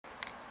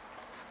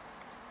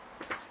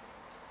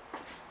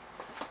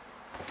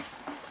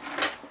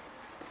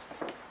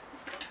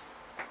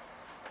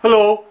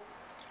Hello,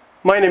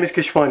 my name is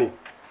Keshwani.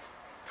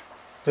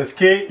 That's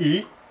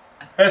K-E-S-H-W-A-N-I,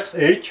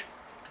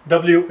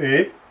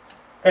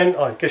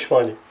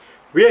 Keshwani.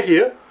 We are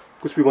here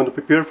because we want to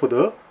prepare for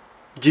the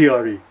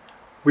GRE.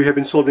 We have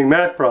been solving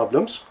math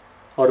problems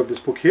out of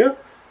this book here,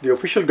 the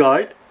official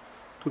guide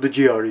to the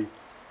GRE,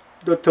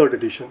 the 3rd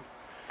edition.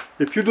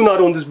 If you do not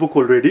own this book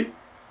already,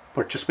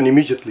 purchase one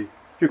immediately.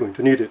 You're going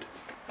to need it.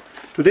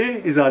 Today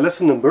is our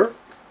lesson number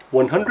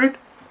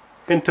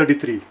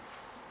 133.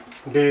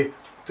 Day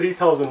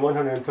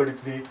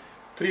 3133.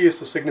 3 is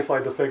to signify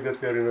the fact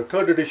that we are in the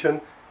 3rd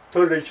edition.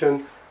 3rd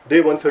edition, day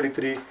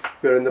 133.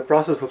 We are in the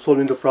process of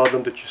solving the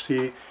problem that you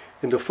see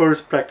in the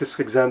first practice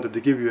exam that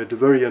they give you at the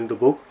very end of the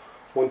book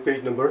on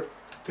page number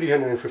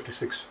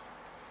 356.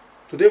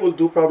 Today we'll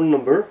do problem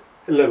number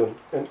 11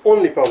 and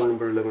only problem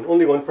number 11.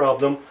 Only one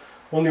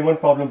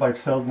problem by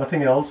itself,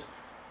 nothing else,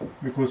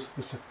 because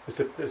it's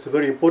a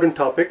very important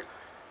topic,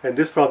 and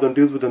this problem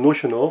deals with the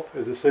notion of,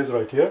 as it says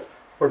right here,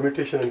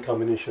 permutation and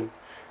combination.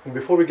 And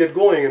before we get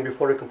going, and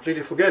before I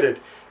completely forget it,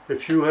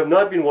 if you have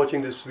not been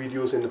watching these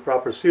videos in the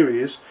proper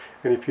series,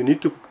 and if you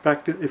need to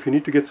practice, if you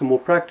need to get some more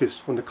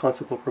practice on the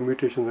concept of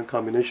permutations and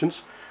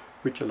combinations,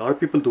 which a lot of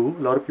people do, a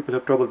lot of people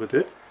have trouble with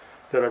it,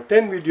 there are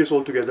 10 videos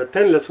altogether,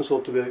 10 lessons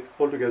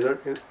altogether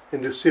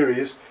in this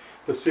series.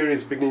 The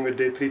series beginning with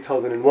day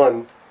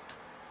 3001.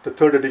 The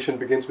 3rd edition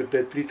begins with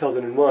day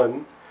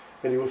 3001,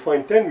 and you will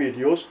find 10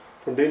 videos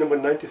from day number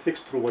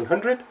 96 through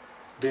 100.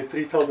 Day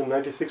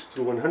 3096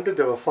 through 100,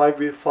 there were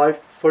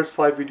first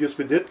five videos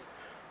we did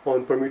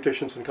on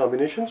permutations and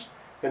combinations,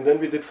 and then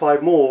we did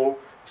 5 more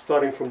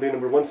starting from day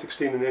number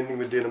 116 and ending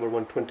with day number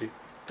 120.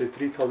 Day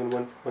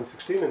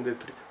 116 and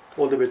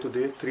all the way to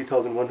day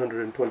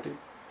 3120.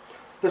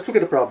 Let's look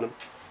at the problem.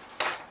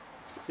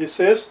 It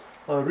says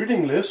a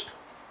reading list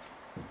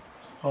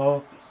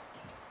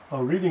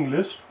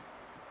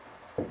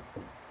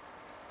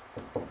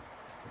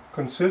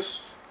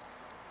consists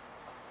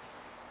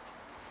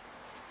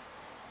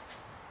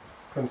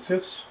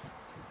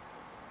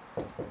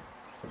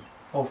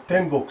of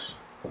 10 books.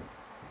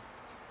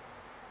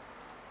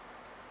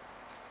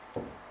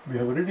 We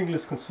have a reading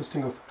list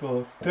consisting of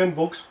 10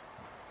 books.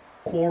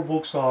 4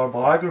 books are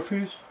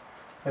biographies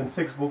and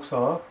 6 books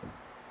are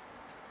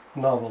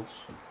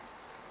novels.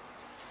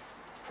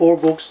 4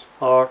 books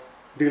are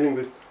dealing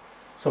with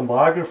some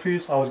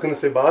biographies. I was going to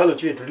say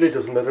biology, it really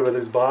doesn't matter whether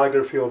it's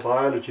biography or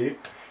biology,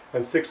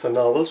 and 6 are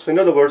novels. So in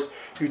other words,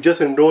 you just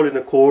enroll in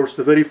a course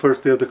the very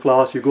first day of the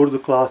class. You go to the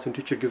class and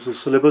teacher gives a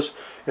syllabus,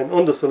 and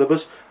on the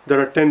syllabus there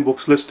are 10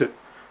 books listed.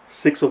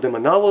 6 of them are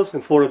novels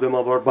and 4 of them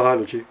are about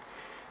biology.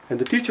 And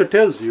the teacher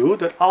tells you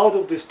that out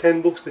of these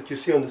 10 books that you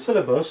see on the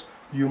syllabus,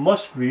 you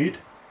must read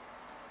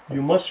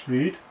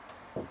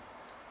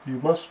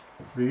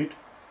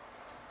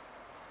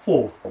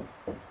 4.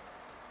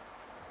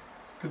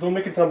 Okay, don't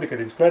make it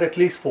complicated. It's not at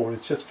least 4,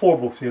 it's just 4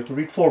 books. You have to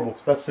read 4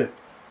 books, that's it.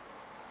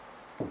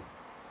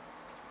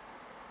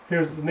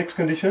 Here's the next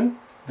condition.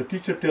 The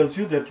teacher tells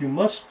you that you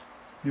must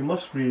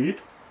read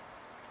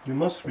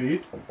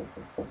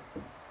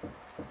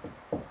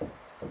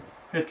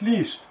at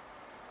least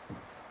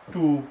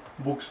 2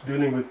 books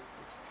dealing with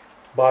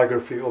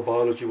biography or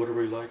biology,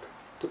 whatever you like.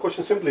 The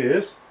question simply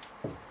is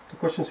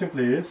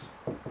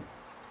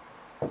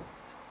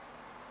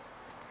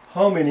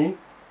how many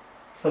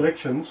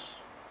selections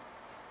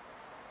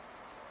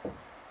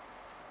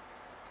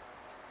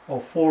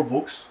of 4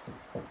 books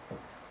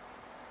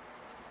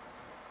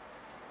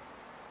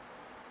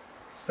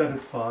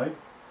satisfy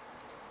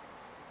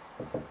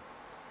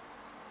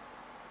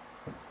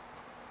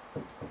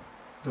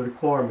the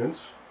requirements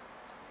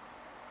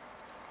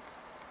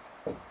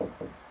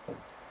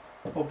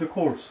of the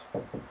course.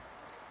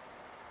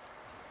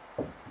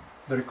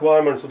 The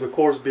requirements of the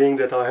course being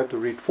that I have to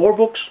read 4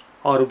 books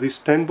out of these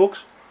 10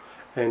 books,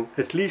 and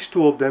at least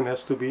 2 of them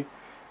has to be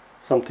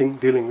something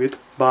dealing with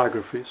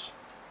biographies.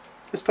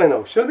 Let's find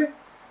out, shall we?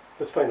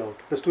 Let's find out.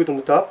 Let's do it on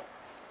the top.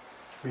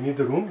 We need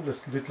the room. Let's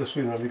do it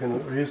now. We can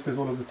erase this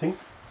all of the thing.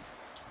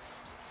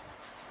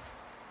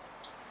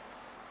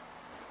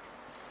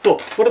 So,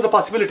 what are the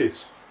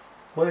possibilities?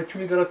 Well,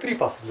 actually there are 3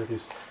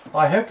 possibilities.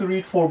 I have to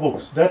read 4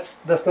 books. That's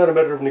not a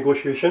matter of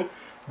negotiation.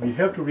 We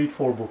have to read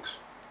 4 books.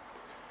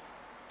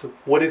 So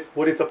what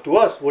is up to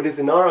us? What is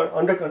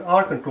under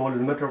our control,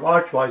 in a matter of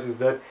our choice, is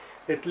that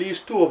at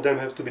least 2 of them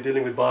have to be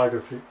dealing with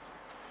biography.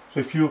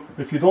 So if you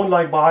don't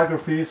like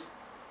biographies,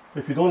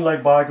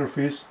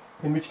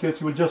 in which case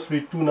you will just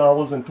read 2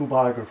 novels and 2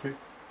 biography.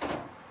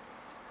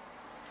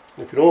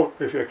 If you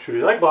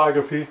actually like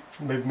biography,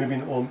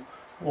 maybe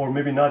or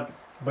maybe not,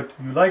 but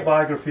you like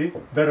biography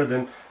better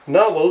than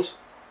novels,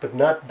 but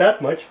not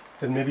that much,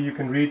 then maybe you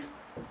can read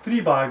 3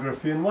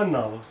 biography and 1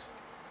 novels.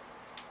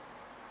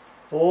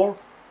 Or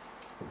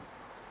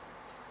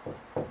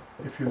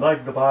if you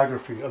like the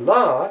biography a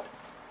lot,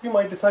 you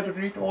might decide to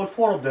read all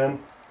 4 of them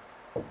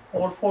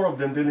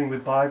dealing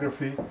with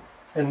biography,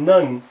 and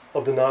none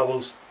of the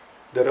novels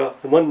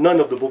none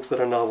of the books that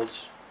are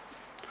novels.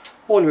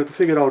 All we have to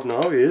figure out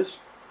now is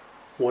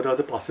what are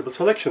the possible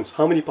selections?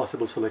 How many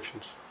possible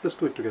selections? Let's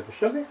do it together,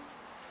 shall we?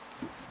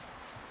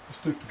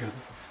 Let's do it together.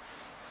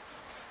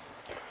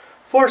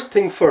 First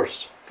thing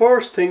first.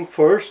 First thing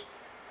first.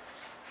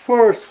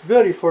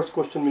 Very first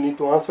question we need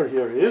to answer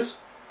here is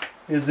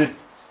it,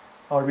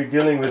 are we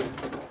dealing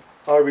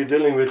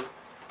with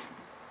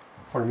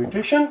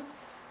permutation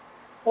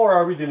or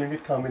are we dealing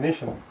with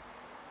combination?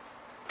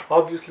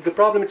 Obviously the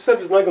problem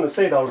itself is not going to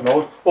say it out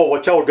loud, oh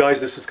watch out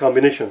guys, this is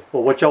combination,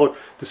 or watch out,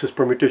 this is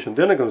permutation.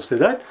 They're not going to say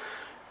that.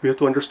 We have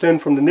to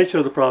understand from the nature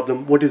of the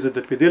problem, what is it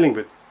that we're dealing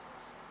with.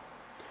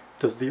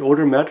 Does the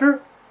order matter?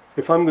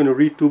 If I'm going to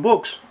read two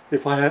books,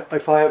 if I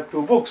have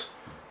two books,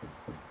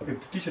 if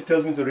the teacher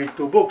tells me to read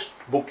two books,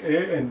 book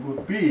A and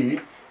book B,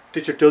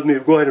 teacher tells me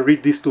to go ahead and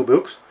read these two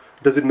books,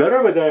 does it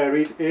matter whether I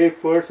read A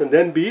first and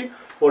then B,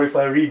 or if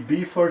I read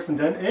B first and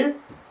then A?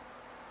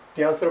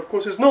 The answer of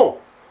course is no.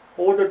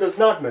 Order does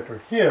not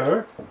matter.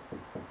 Here,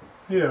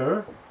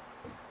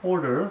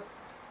 order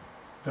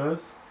does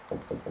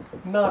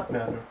not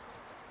matter.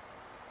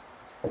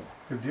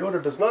 If the order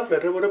does not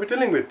matter, what are we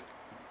dealing with?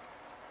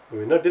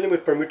 We're not dealing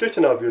with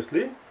permutation,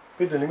 obviously.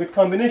 We're dealing with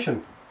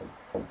combination.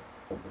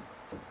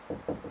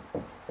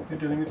 We're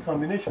dealing with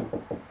combination.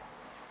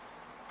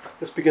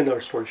 Let's begin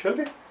our story, shall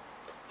we?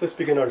 Let's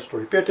begin our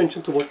story. Pay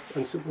attention to what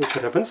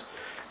happens.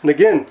 And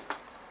again,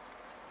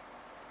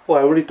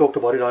 I already talked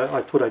about it.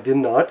 I thought I did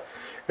not.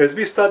 As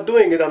we start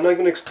doing it, I'm not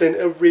going to explain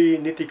every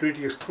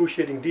nitty-gritty,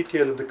 excruciating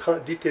detail of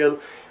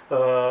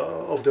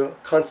the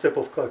concept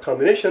of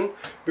combination,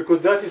 because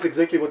that is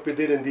exactly what we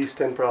did in these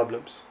 10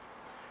 problems.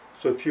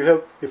 So if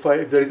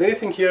there is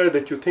anything here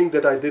that you think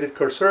that I did it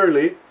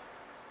cursorily,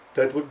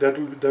 that will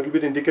be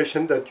the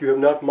indication that you have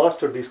not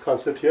mastered these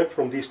concepts yet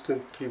from these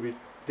 10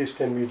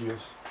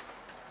 videos.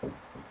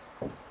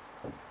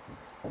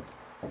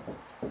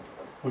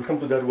 We'll come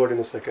to that word in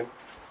a second.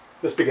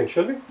 Let's begin,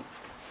 shall we?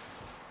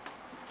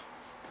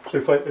 So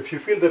if you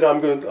feel that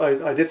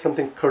I did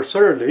something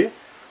cursorily,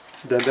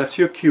 then that's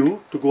your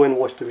cue to go and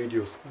watch the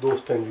videos,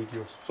 those 10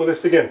 videos. So let's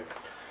begin.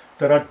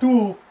 There are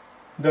two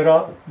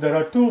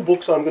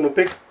books I'm going to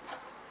pick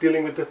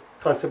dealing with the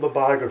concept of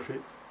biography.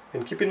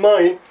 And keep in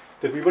mind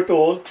that we were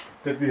told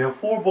that we have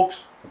four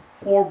books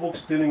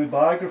dealing with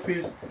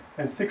biographies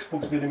and 6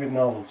 books dealing with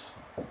novels.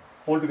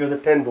 Altogether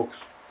 10 books.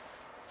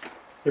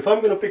 If I'm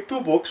going to pick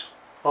 2 books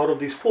out of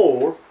these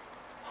 4,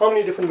 how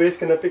many different ways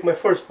can I pick my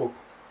first book?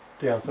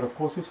 The answer of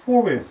course is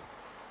 4 ways.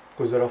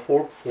 Because there are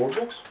four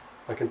books,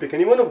 I can pick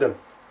any one of them.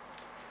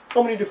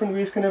 How many different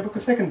ways can I pick a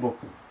second book?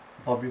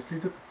 Obviously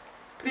the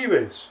 3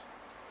 ways.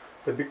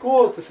 But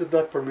because this is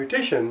not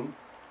permutation,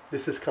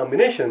 this is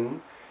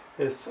combination,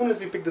 as soon as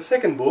we pick the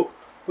second book,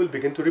 we'll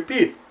begin to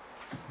repeat.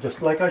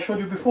 Just like I showed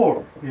you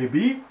before,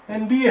 AB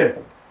and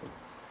BA.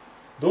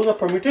 Those are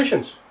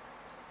permutations.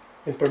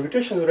 In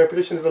permutation, the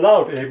repetition is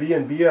allowed. AB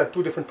and BA are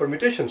 2 different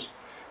permutations.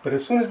 But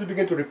as soon as we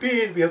begin to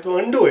repeat, we have to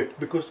undo it,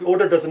 because the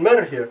order doesn't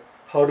matter here.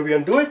 How do we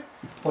undo it?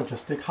 Well,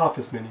 just take half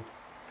as many.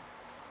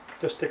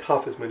 Just take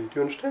half as many. Do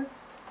you understand?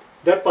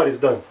 That part is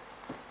done.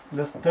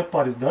 That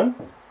part is done.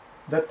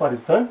 That part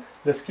is done.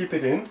 Let's keep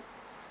it in.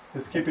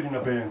 Let's keep it in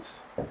abeyance.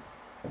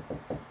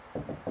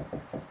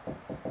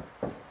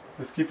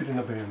 Let's keep it in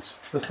abeyance.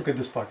 Let's look at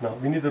this part now.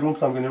 We need the room,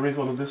 so I'm going to erase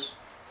all of this.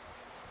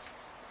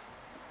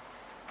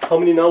 How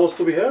many novels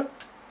do we have?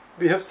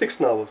 We have 6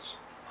 novels.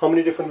 How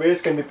many different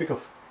ways can we pick a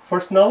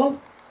first novel?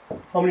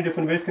 How many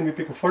different ways can we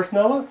pick a first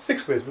novel?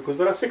 6 ways, because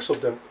there are 6 of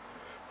them.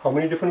 How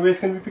many different ways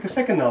can we pick a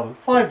second novel?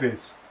 5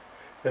 ways.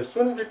 As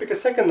soon as we pick a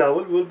second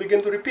novel, we'll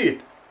begin to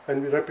repeat.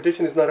 And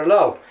repetition is not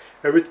allowed.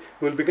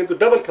 We'll begin to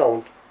double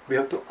count. We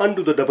have to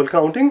undo the double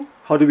counting.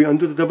 How do we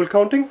undo the double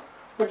counting?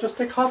 We'll just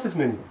take half as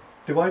many.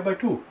 Divide by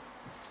 2.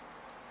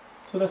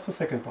 So that's the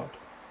second part.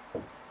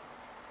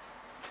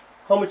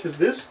 How much is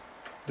this?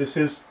 This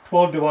is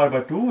 12 divided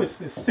by 2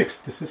 is 6.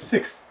 This is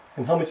 6.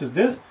 And how much is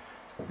this?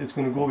 It's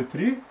going to go with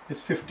 3.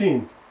 It's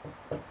 15.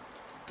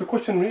 The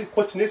question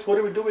is, what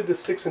do we do with this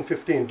 6 and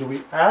 15? Do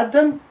we add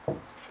them?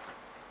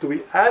 Do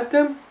we add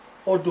them?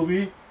 Or do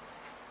we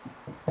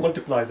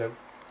multiply them?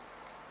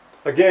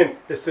 Again,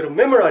 instead of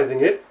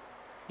memorizing it,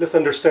 let's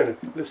understand it.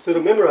 Instead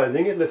of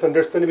memorizing it, let's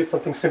understand it with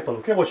something simple.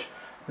 Okay,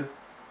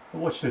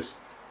 watch this.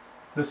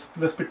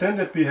 Let's pretend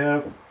that we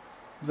have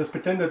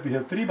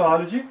 3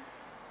 biology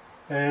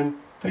and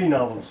 3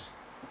 novels.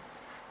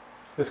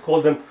 Let's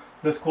call them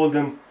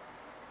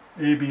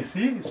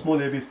ABC, small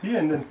ABC,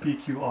 and then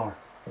PQR.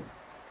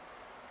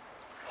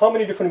 How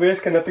many different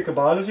ways can I pick a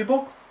biology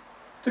book?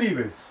 3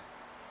 ways.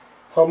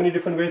 How many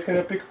different ways can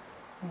I pick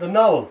the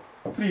novel?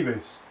 3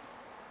 ways.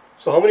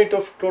 So how many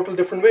total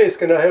different ways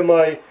can I have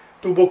my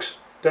 2 books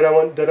that I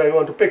want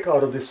to pick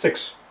out of this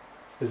 6?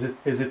 Is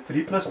it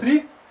 3 plus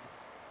 3?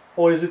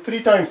 Or is it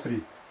 3 times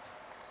 3?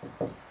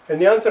 And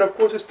the answer of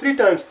course is 3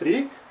 times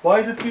 3. Why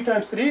is it 3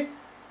 times 3?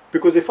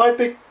 Because if I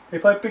pick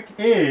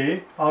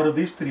A out of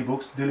these 3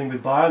 books dealing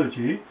with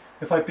biology,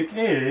 if I pick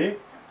A,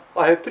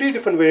 I have 3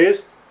 different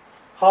ways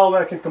how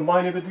I can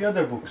combine it with the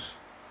other books.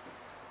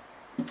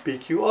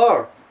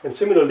 PQR. And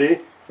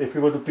similarly, if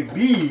you were to pick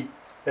B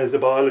as the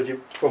biology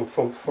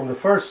from the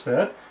first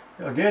set,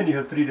 again you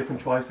have 3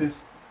 different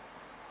choices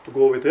to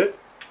go with it.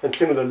 And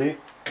similarly,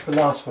 the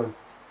last one.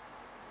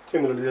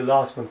 Similarly, the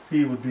last one,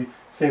 C, would be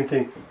same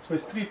thing. So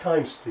it's 3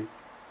 times 3.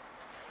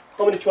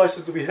 How many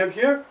choices do we have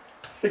here?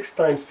 6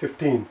 times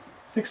 15.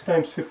 6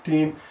 times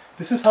 15.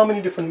 This is how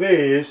many different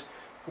ways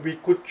we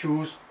could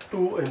choose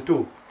 2 and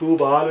 2. 2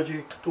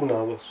 biology, 2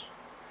 novels.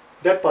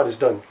 That part is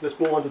done. Let's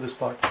move on to this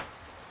part.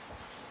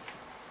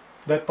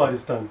 That part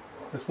is done.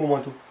 Let's move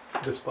on to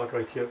this part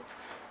right here.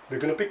 We're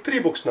going to pick 3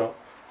 books now.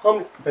 How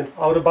many? And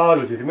out of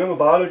biology. Remember,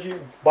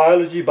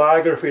 biology,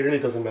 biography, really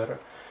doesn't matter.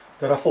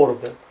 There are 4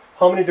 of them.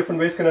 How many different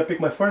ways can I pick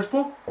my first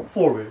book?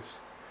 4 ways.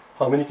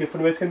 How many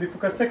different ways can we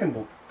pick a second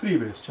book? 3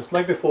 ways, just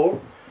like before.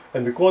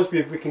 And because we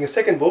are picking a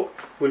second book,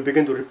 we'll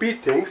begin to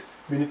repeat things.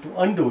 We need to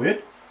undo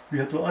it. We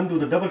have to undo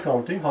the double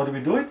counting. How do we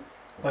do it?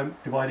 By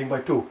dividing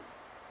by 2.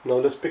 Now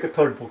let's pick a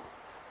third book.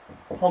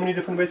 How many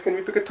different ways can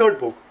we pick a third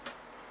book?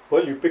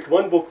 Well, you picked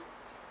one book.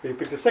 You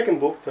picked the second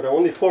book. There are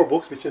only 4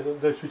 books, which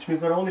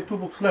means there are only 2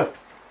 books left.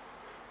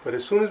 But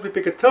as soon as we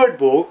pick a third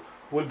book,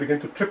 we'll begin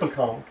to triple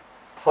count.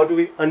 How do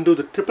we undo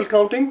the triple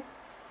counting?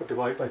 We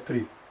divide by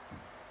 3.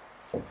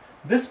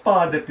 This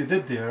part that we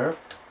did there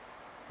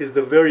is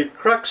the very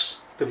crux,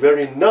 the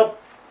very nub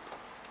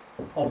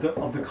of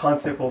the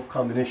concept of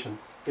combination.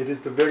 It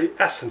is the very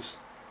essence,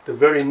 the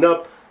very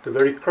nub, the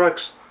very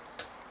crux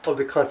of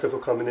the concept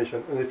of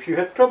combination. And if you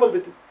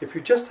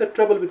just had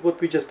trouble with what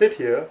we just did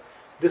here,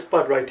 this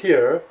part right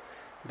here,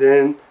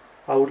 then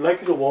I would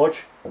like you to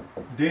watch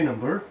day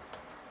number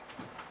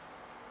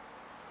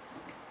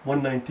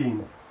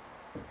 119.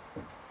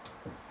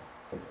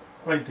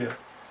 Right there.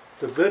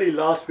 The very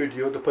last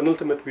video, the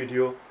penultimate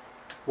video,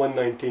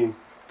 119.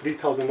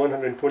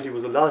 3120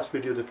 was the last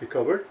video that we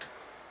covered.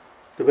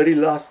 The very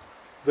last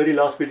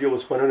video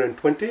was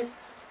 120.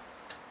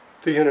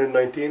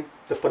 319,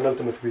 the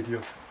penultimate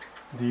video.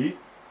 The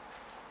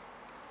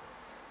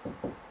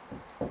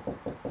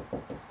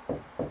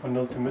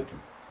penultimate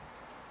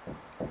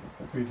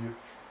video.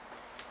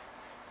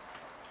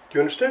 Do you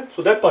understand?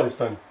 So that part is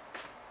done.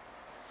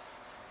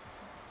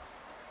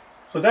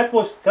 So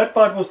that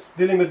part was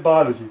dealing with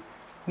biology.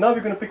 Now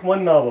we're going to pick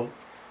one novel.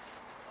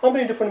 How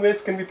many different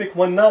ways can we pick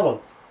one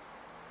novel?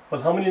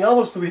 Well, how many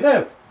novels do we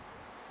have?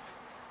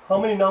 How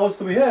many novels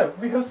do we have?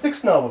 We have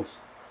 6 novels,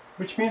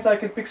 which means I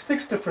can pick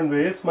 6 different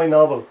ways my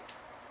novel.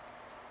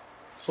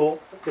 So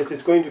it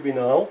is going to be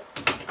now,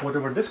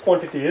 whatever this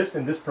quantity is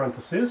in this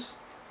parenthesis,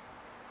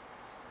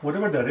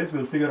 whatever that is,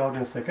 we'll figure out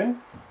in a second,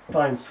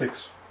 times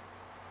 6.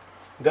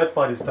 That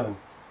part is done.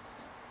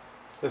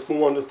 Let's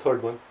move on to the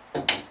third one.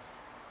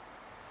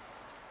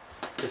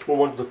 Let's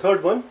move on to the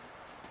third one.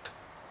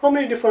 How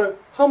many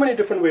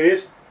different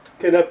ways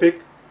can I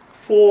pick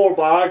 4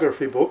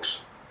 biography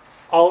books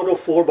out of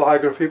 4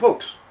 biography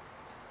books?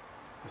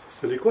 That's a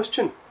silly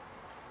question.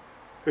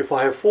 If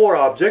I have 4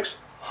 objects,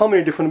 how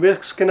many different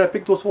ways can I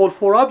pick those all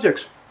 4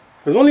 objects?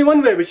 There's only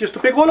one way, which is to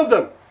pick all of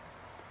them.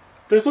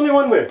 There's only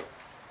one way.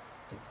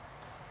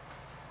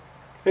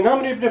 And how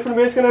many different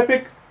ways can I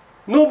pick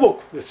no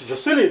book? This is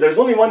just silly. There's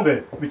only one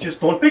way, which is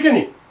don't pick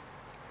any.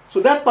 So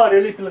that part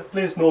really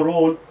plays no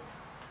role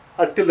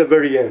until the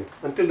very end.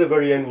 Until the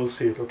very end we'll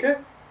see it, okay?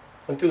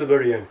 Until the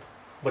very end.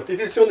 But there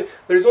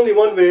is only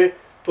one way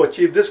to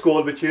achieve this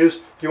goal, which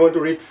is you want to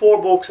read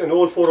 4 books and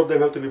all 4 of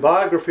them have to be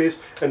biographies,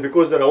 and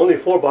because there are only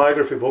 4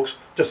 biography books,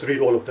 just read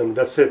all of them.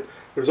 That's it.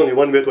 There's only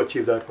one way to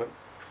achieve that one.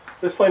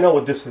 Let's find out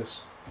what this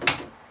is.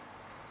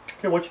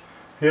 Okay, watch.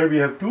 Here we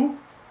have 2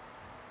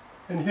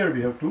 and here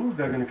we have 2.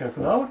 They're going to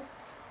cancel out.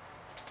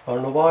 I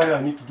don't know why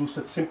I need to do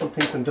such simple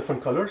things in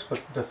different colors,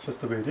 but that's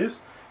just the way it is.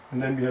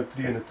 And then we have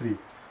 3 and a 3.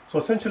 So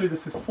essentially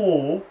this is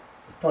 4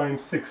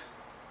 times 6.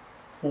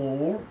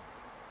 4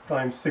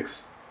 times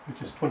 6,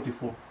 which is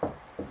 24.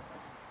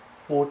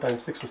 4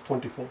 times 6 is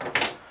 24.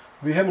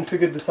 We haven't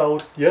figured this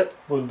out yet.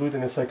 We'll do it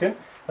in a second.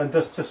 And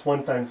that's just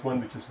 1 times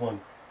 1, which is 1.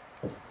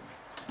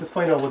 Let's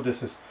find out what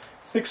this is.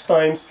 6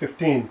 times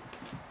 15.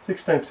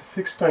 6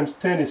 times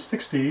 10 is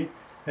 60,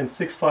 and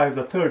 6 5s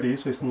are 30,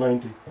 so it's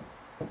 90.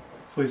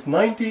 So it's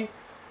 90.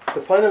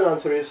 The final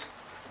answer is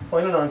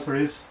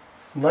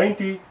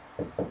 90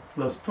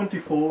 plus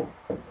 24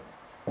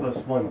 plus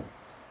 1.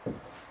 Are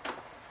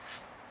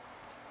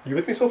you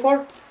with me so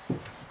far?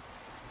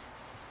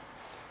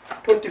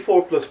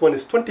 24 plus 1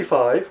 is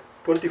 25.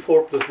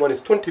 24 plus 1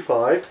 is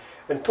 25.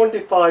 And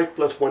 25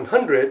 plus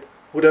 100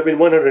 would have been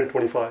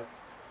 125.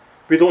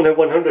 We don't have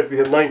 100, we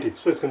have 90.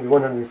 So it's going to be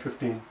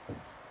 115.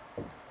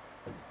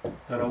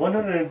 There are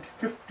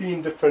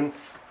 115 different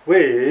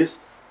ways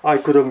I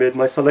could have made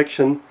my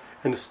selection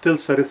and still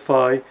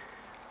satisfy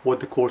what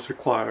the course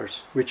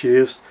requires, which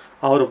is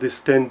out of these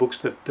 10 books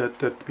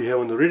that we have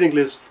on the reading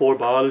list, 4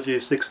 biology,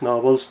 6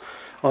 novels,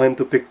 I am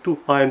to pick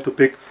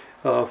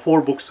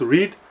 4 books to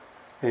read,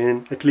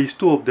 and at least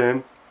 2 of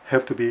them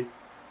have to be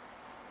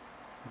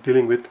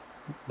dealing with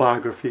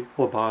biography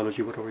or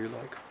biology, whatever you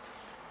like.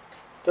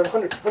 There are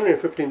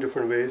 115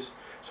 different ways.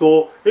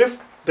 So if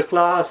the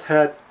class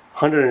had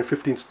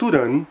 115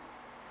 students,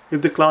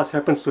 if the class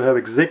happens to have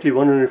exactly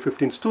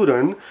 115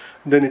 students,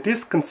 then it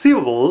is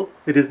conceivable,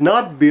 it is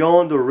not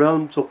beyond the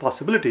realms of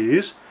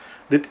possibilities,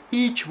 that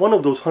each one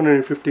of those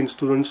 115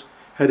 students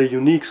had a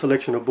unique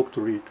selection of book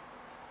to read.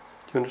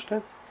 Do you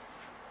understand?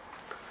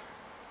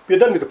 We're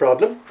done with the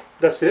problem.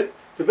 That's it.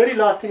 The very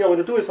last thing I want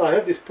to do is I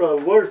have these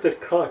words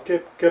that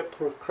kept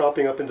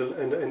cropping up in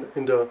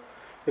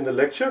the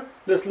lecture.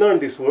 Let's learn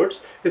these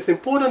words. It's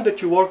important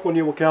that you work on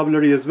your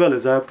vocabulary as well,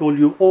 as I have told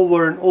you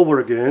over and over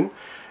again.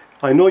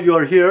 I know you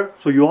are here,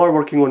 so you are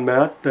working on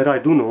math, that I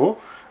do know,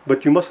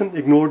 but you mustn't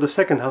ignore the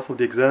second half of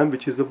the exam,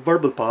 which is the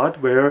verbal part,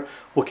 where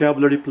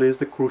vocabulary plays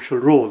the crucial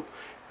role.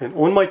 And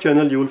on my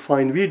channel you will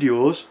find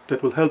videos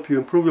that will help you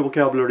improve your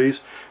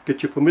vocabularies,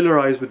 get you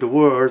familiarized with the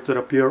words that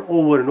appear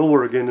over and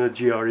over again in a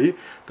GRE,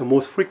 the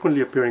most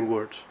frequently appearing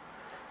words.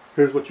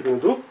 Here's what you're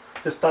going to do.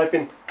 Just type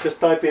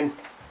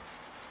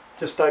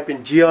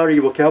in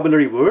GRE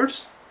vocabulary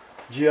words,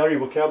 GRE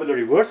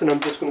vocabulary words, and I'm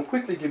just going to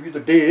quickly give you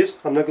the days.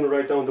 I'm not going to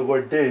write down the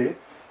word day.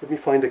 Let me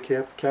find the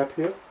cap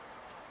here.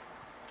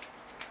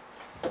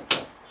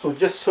 So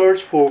just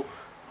search for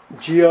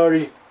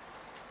GRE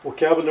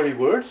vocabulary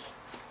words.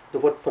 The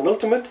word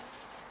penultimate,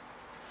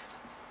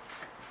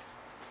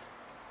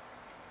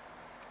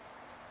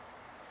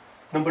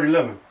 number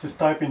 11. Just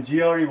type in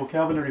GRE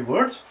vocabulary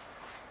words,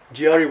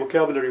 day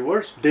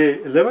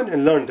 11,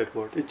 and learn that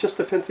word. It's just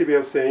a fancy way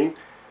of saying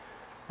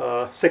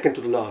second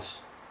to the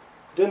last.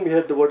 Then we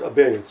had the word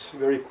abeyance,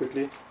 very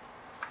quickly.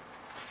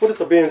 What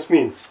does abeyance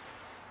mean?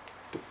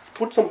 To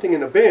put something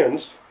in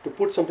abeyance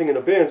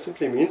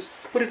simply means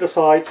put it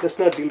aside, let's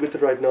not deal with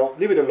it right now,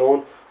 leave it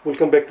alone, we'll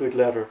come back to it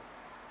later.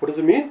 What does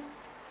it mean?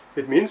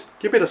 It means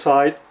keep it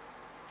aside,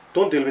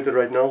 don't deal with it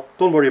right now,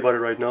 don't worry about it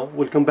right now,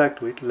 we'll come back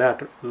to it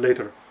later.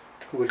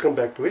 We'll come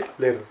back to it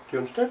later. Do you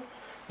understand?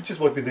 Which is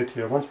what we did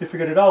here. Once we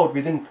figured it out,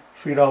 we didn't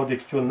figure out the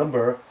actual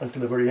number until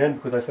the very end,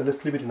 because I said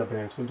let's leave it in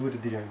abeyance, we'll do it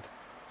at the end.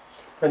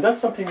 And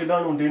that's something we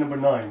learned on day number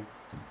 9.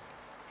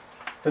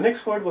 The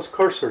next word was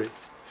cursory.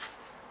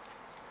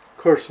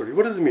 Cursory.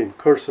 What does it mean?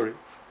 Cursory.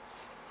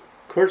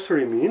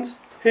 Cursory means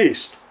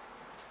haste.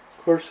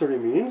 Cursory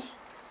means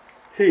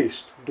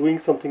haste, doing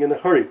something in a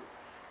hurry.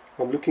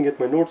 I'm looking at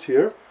my notes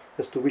here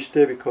as to which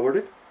day we covered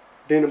it.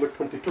 Day number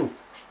 22.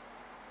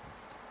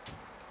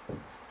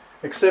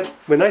 Except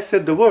when I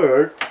said the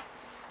word,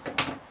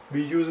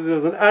 we use it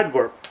as an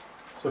adverb.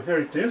 So here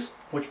it is.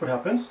 Watch what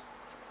happens.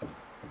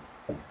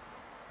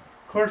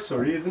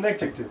 Cursory is an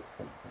adjective.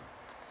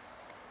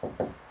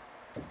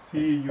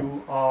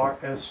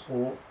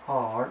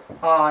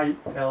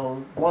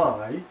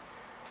 C-U-R-S-O-R-I-L-Y.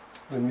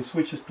 When we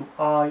switch it to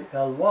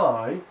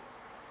I-L-Y,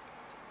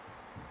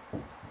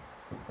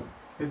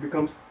 it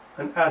becomes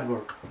an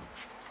adverb.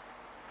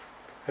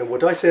 And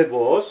what I said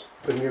was,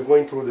 when we were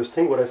going through this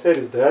thing, what I said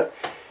is that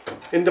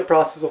in the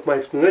process of my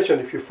explanation,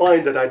 if you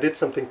find that I did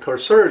something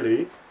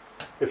cursorily,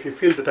 if you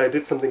feel that I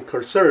did something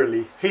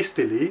cursorily,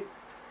 hastily,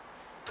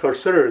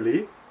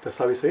 cursorily, that's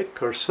how we say it,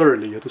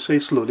 cursorily, you have to say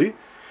it slowly.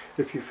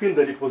 If you feel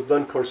that it was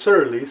done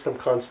cursorily, some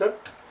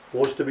concept,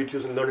 watch the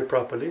videos and learn it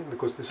properly,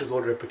 because this is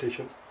all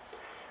repetition.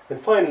 And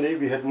finally,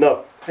 we had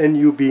nub,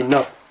 N-U-B,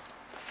 nub.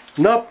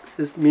 Nub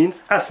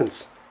means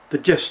essence, the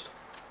gist,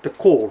 the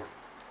core.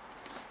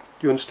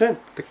 Do you understand?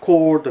 The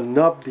core, the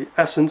nub, the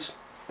essence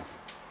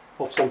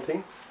of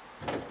something.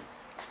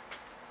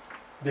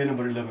 Day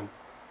number 11.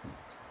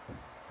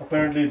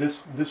 Apparently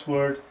this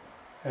word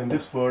and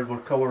this word were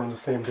covered on the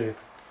same day.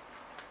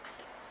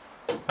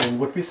 And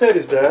what we said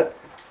is that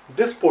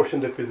this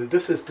portion that we did,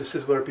 this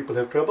is where people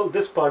have trouble.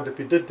 This part that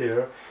we did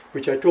there,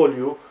 which I told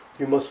you,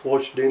 you must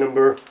watch day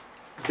number,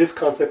 this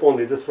concept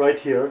only, this right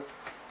here,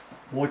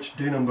 watch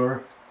day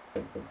number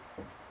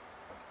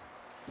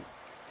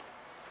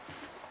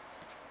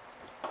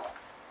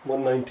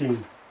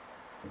 119.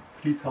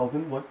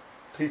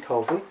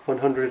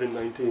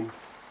 3,119.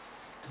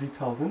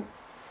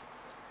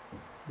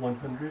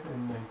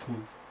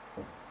 3,119.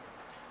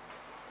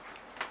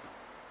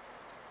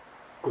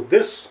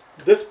 Because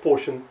this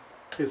portion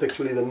is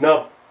actually the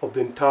nub of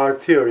the entire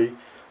theory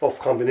of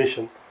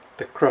combination,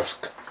 the crux,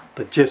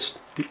 the gist,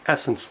 the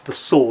essence, the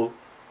soul,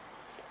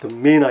 the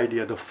main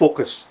idea, the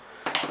focus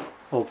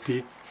of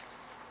the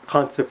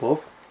concept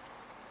of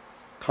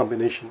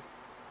combination.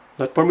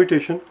 Not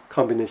permutation,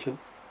 combination.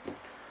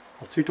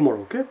 I'll see you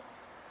tomorrow, okay?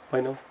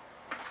 Bye now.